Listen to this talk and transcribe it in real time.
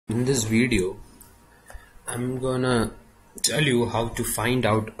In this video, I'm gonna tell you how to find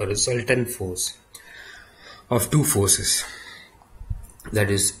out a resultant force of two forces.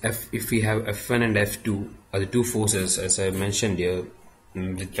 That is, if we have F1 and F2 are the two forces, as I mentioned here,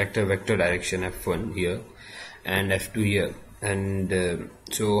 with vector direction F1 here and F2 here. And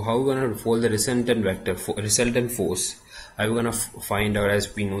so how we're gonna fold the resultant resultant force? How we're gonna find out,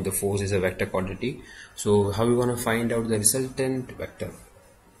 as we know the force is a vector quantity. So how we're gonna find out the resultant vector?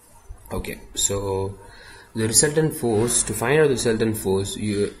 Okay, so the resultant force, to find out the resultant force,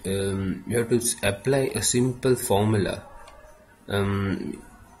 you have to apply a simple formula.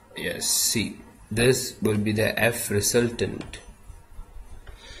 Yes, see, this will be the F resultant.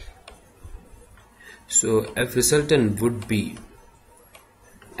 So F resultant would be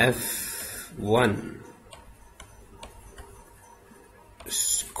F1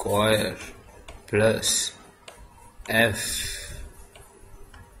 square plus F2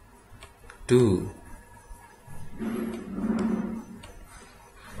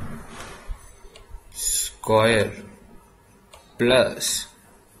 square plus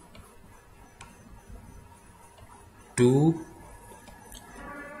 2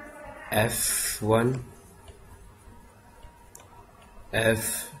 F1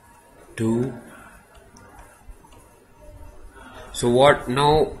 F2. So what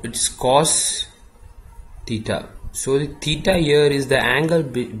now? It's cos theta. So the theta here is the angle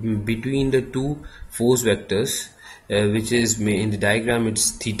between the two force vectors, which is in the diagram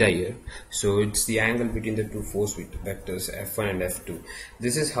it's theta here. So it's the angle between the two force vectors F1 and F2.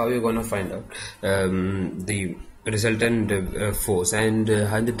 This is how you're gonna find out the resultant force, and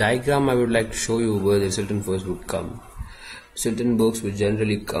in the diagram I would like to show you where the resultant force would come. Resultant force would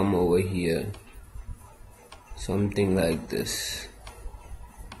generally come over here, something like this.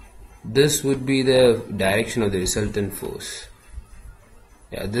 This would be the direction of the resultant force.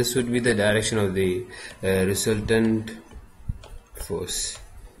 Yeah, this would be the direction of the resultant force.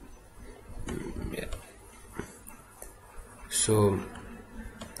 Yeah. So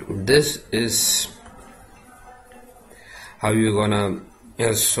this is how you're gonna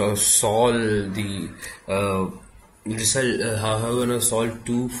solve the how we're gonna solve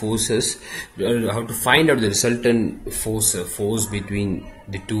two forces, how to find out the resultant force between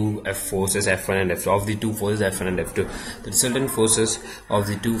the two forces F1 and F2, of the two forces F1 and F2, the resultant forces of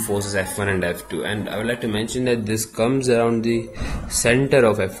the two forces F1 and F2. And I would like to mention that this comes around the center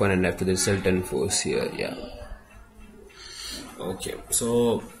of F1 and F2, the resultant force here. Yeah. Okay,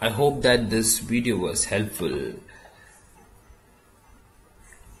 so I hope that this video was helpful.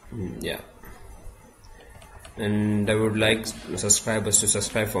 Yeah, and I would like subscribers to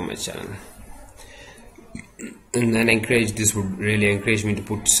subscribe for my channel, and then this would really encourage me to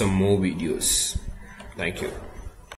put some more videos. Thank you.